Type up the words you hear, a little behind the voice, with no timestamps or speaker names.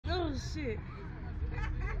shit.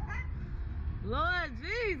 Lord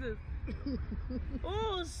Jesus.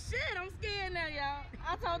 Oh shit, I'm scared now, y'all.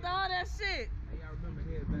 I told all that shit. Hey, y'all remember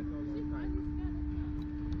head back on the side.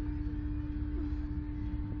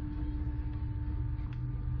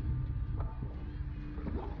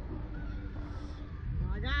 Oh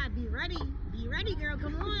my God, be ready. Be ready, girl.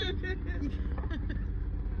 Come on.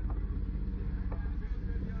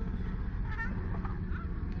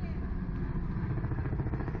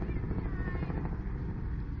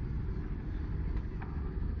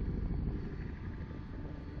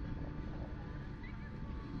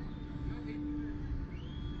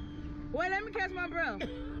 Wait, let me catch my breath.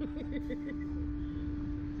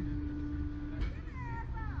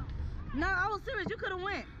 No, I was serious. You could have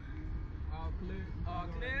went. All clear. All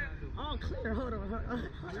clear. All clear. Hold on. Hold on.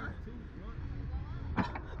 Hold on.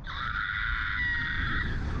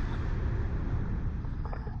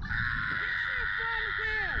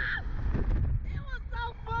 It was so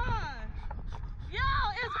fun. Yo,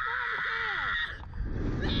 it's fun as hell.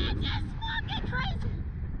 Man, just fucking crazy.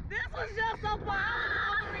 This was just so fun. I was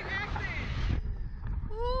overreacting.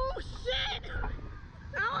 Oh shit.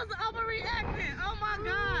 I was overreacting. Oh my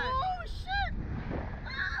God. Oh shit.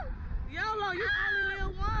 Oh. YOLO, you only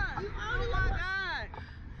live once. You Oh only my live God.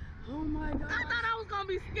 Oh my God. I thought I was gonna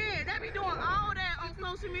be scared. They be doing all that on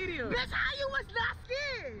social media. Bitch, how you was not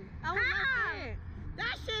scared? I was not How? scared.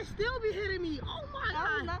 That shit still be hitting me. Oh my I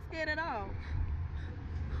was God. not scared at all.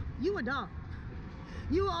 You a dog.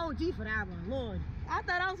 You a OG for that one, Lord. I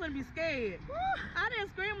thought I was gonna be scared. I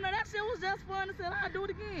didn't scream. No, that shit was just fun until I do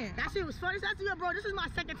it again. That shit was funny. That's you, bro. This is my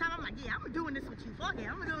second time. I'm like, yeah, I'm doing this with you. Fuck it,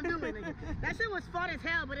 I'm gonna do it. Nigga. That shit was fun as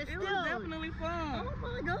hell, but it's It still. was definitely fun. Oh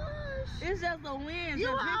my gosh. It's just a win. You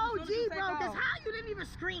just an bitches OG, as soon as you take bro. Cause off. how you didn't even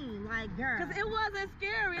scream, like, girl? Cause it wasn't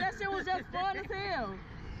scary. That shit was just fun as hell.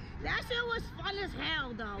 That shit was fun as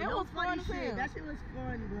hell, though. It No was funny fun as shit. hell. That shit was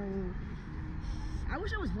fun, bro. I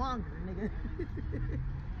wish it was longer, nigga.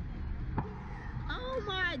 Oh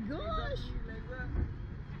my gosh.